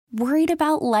Worried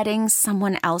about letting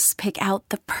someone else pick out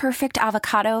the perfect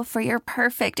avocado for your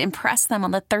perfect impress them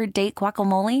on the third date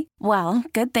guacamole? Well,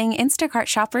 good thing Instacart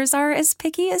shoppers are as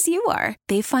picky as you are.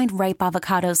 They find ripe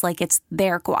avocados like it's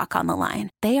their guac on the line.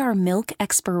 They are milk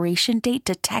expiration date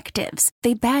detectives.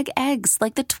 They bag eggs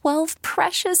like the 12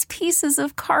 precious pieces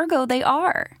of cargo they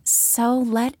are. So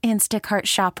let Instacart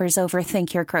shoppers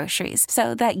overthink your groceries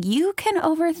so that you can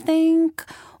overthink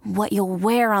what you'll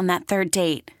wear on that third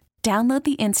date. Download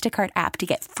the Instacart app to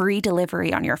get free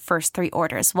delivery on your first 3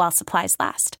 orders while supplies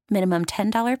last. Minimum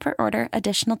 $10 per order.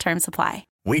 Additional terms apply.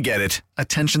 We get it.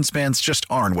 Attention spans just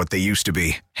aren't what they used to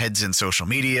be. Heads in social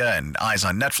media and eyes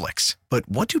on Netflix. But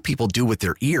what do people do with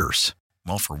their ears?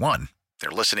 Well, for one, they're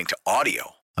listening to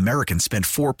audio. Americans spend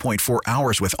 4.4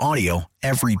 hours with audio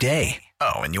every day.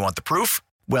 Oh, and you want the proof?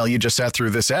 Well, you just sat through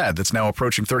this ad that's now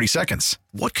approaching 30 seconds.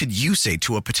 What could you say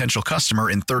to a potential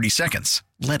customer in 30 seconds?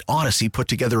 Let Odyssey put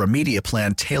together a media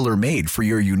plan tailor-made for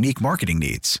your unique marketing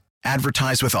needs.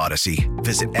 Advertise with Odyssey.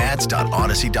 Visit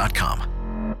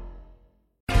ads.odyssey.com.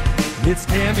 It's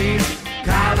Tammy's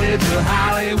College of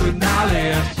Hollywood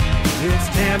Knowledge. It's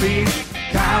Tammy's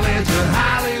College of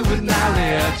Hollywood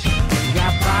Knowledge. You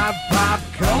got pop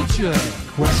culture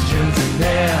questions in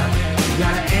there. You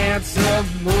gotta answer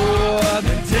more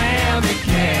than Tammy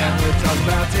can. We're talking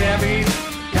about Tammy's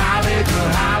College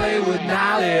of Hollywood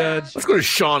Knowledge. Let's go to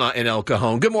Shauna in El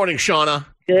Cajon. Good morning, Shauna.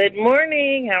 Good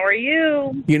morning. How are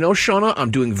you? You know, Shauna,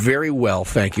 I'm doing very well,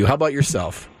 thank you. How about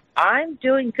yourself? I'm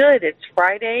doing good. It's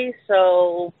Friday,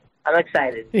 so I'm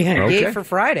excited. Yeah, Okay. yay for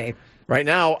Friday. Right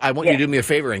now, I want you to do me a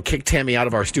favor and kick Tammy out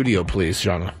of our studio, please,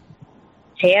 Shauna.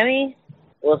 Tammy,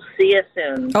 we'll see you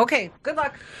soon. Okay, good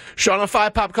luck. Shauna,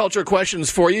 5 pop culture questions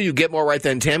for you. You get more right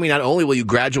than Tammy. Not only will you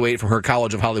graduate from her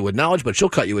College of Hollywood Knowledge, but she'll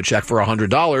cut you a check for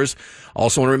 $100.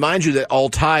 Also want to remind you that all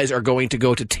ties are going to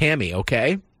go to Tammy,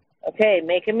 okay? Okay,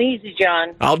 make them easy,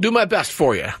 John. I'll do my best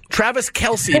for you. Travis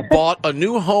Kelce bought a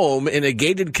new home in a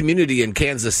gated community in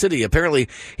Kansas City. Apparently,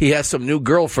 he has some new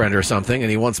girlfriend or something,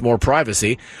 and he wants more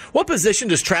privacy. What position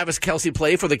does Travis Kelce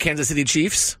play for the Kansas City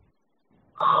Chiefs?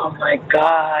 Oh, my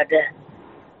God.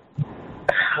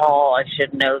 Oh, I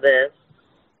should know this.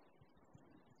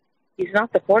 He's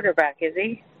not the quarterback, is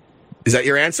he? Is that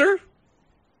your answer?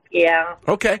 Yeah.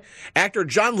 Okay. Actor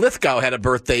John Lithgow had a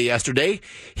birthday yesterday.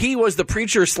 He was the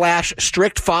preacher /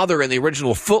 strict father in the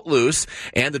original Footloose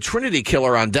and the Trinity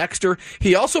Killer on Dexter.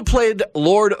 He also played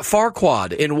Lord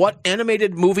Farquaad in what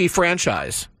animated movie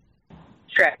franchise?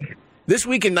 Shrek. This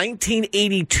week in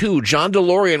 1982, John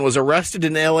DeLorean was arrested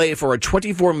in L.A. for a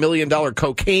 $24 million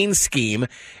cocaine scheme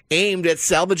aimed at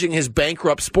salvaging his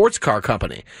bankrupt sports car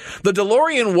company. The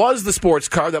DeLorean was the sports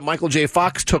car that Michael J.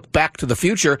 Fox took back to the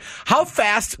future. How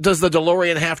fast does the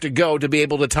DeLorean have to go to be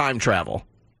able to time travel?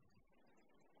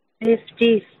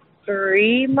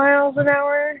 53 miles an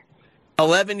hour?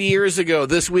 11 years ago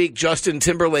this week, Justin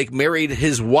Timberlake married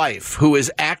his wife, who is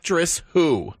actress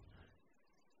who?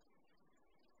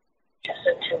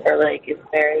 Justin Timberlake is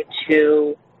married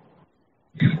to...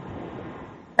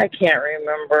 I can't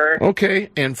remember.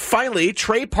 Okay, and finally,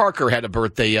 Trey Parker had a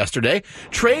birthday yesterday.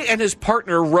 Trey and his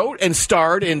partner wrote and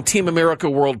starred in Team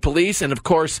America World Police, and of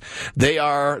course, they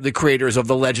are the creators of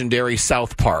the legendary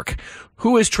South Park.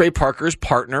 Who is Trey Parker's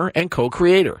partner and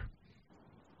co-creator?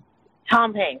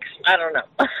 Tom Hanks. I don't know.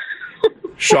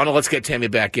 Shauna, let's get Tammy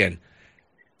back in.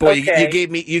 Boy, Okay.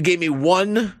 you gave me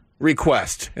one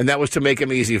request, and that was to make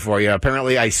him easy for you.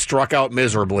 Apparently, I struck out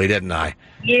miserably, didn't I?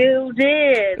 You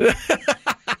did.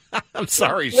 I'm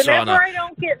sorry, Whenever Shauna. I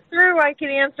don't get through, I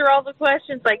can answer all the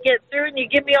questions. I get through, and you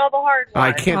give me all the hard ones.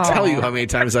 I can't tell you how many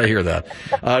times I hear that.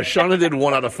 Shauna did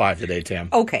 1 out of 5 today, Tam.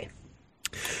 Okay.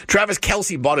 Travis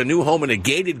Kelce bought a new home in a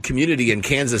gated community in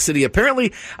Kansas City.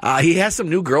 Apparently, he has some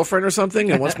new girlfriend or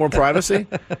something and wants more privacy.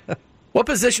 What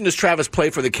position does Travis play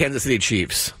for the Kansas City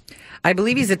Chiefs? I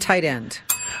believe he's a tight end.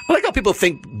 I like how people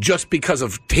think just because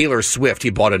of Taylor Swift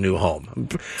he bought a new home.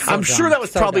 I'm sure that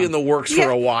was probably in the works for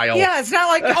a while. Yeah, it's not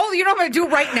like, oh, you know what I'm going to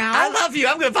do right now? I love you.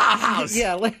 I'm going to buy a house.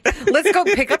 Yeah, let's go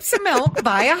pick up some milk,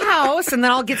 buy a house, and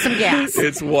then I'll get some gas.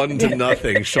 It's 1-0.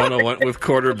 Shauna went with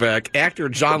quarterback. Actor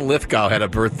John Lithgow had a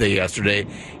birthday yesterday.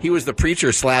 He was the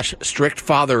preacher / strict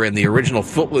father in the original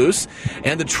Footloose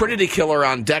and the Trinity Killer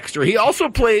on Dexter. He also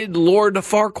played Lord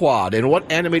Farquaad in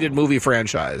what animated movie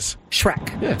franchise?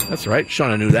 Shrek. Yeah, that's right.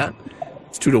 Shauna knew that.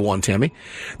 It's 2-1, Tammy.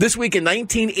 This week in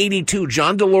 1982,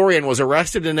 John DeLorean was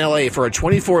arrested in L.A. for a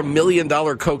 $24 million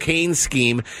cocaine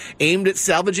scheme aimed at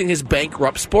salvaging his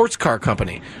bankrupt sports car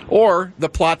company, or the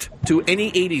plot to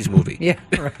any 80s movie. Yeah,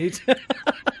 right.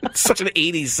 Such an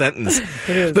 80s sentence.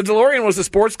 The DeLorean was the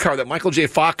sports car that Michael J.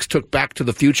 Fox took back to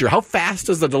the future. How fast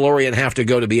does the DeLorean have to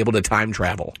go to be able to time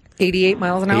travel? 88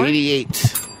 miles an hour?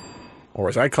 88. Or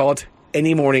as I call it,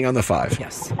 any morning on the 5.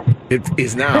 Yes. It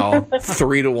is now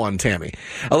 3-1, Tammy.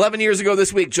 11 years ago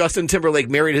this week, Justin Timberlake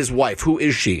married his wife. Who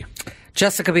is she?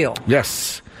 Jessica Biel.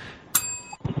 Yes.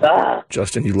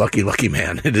 Justin, you lucky, lucky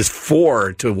man. It is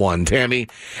 4-1, Tammy.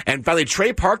 And finally,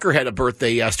 Trey Parker had a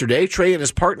birthday yesterday. Trey and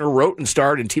his partner wrote and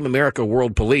starred in Team America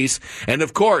World Police. And,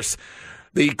 of course,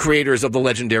 the creators of the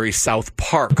legendary South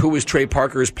Park. Who is Trey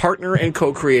Parker's partner and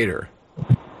co-creator?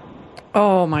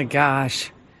 Oh, my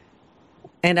gosh.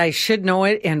 And I should know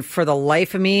it, and for the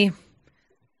life of me,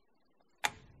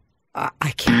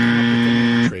 I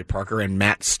can't. Trey Parker and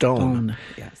Matt Stone.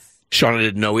 Yes. Shauna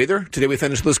didn't know either. Today we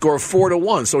finished with a score of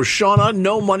 4-1. So, Shauna,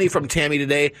 no money from Tammy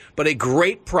today, but a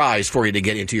great prize for you to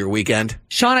get into your weekend.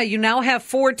 Shauna, you now have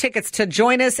 4 tickets to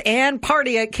join us and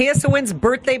party at KSON's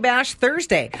Birthday Bash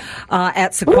Thursday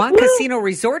at Sequan Casino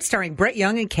Resort, starring Brett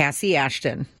Young and Cassie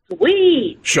Ashton.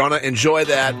 Sweet. Shauna, enjoy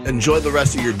that. Enjoy the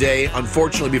rest of your day.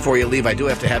 Unfortunately, before you leave, I do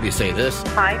have to have you say this.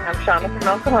 Hi, I'm Shauna from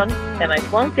El Cajon, and I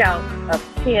flunked out of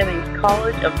Tammy's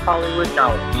College of Hollywood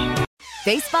Knowledge.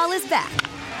 Baseball is back,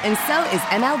 and so is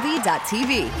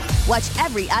MLB.tv. Watch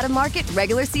every out-of-market,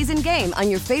 regular season game on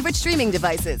your favorite streaming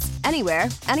devices, anywhere,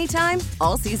 anytime,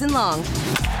 all season long.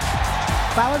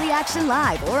 Follow the action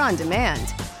live or on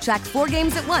demand. Track 4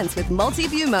 games at once with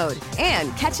multi-view mode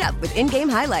and catch up with in-game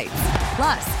highlights.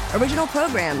 Plus, original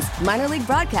programs, minor league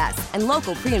broadcasts, and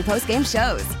local pre- and post-game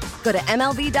shows. Go to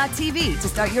MLB.tv to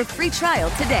start your free trial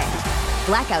today.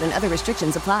 Blackout and other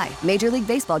restrictions apply. Major League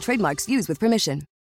Baseball trademarks used with permission.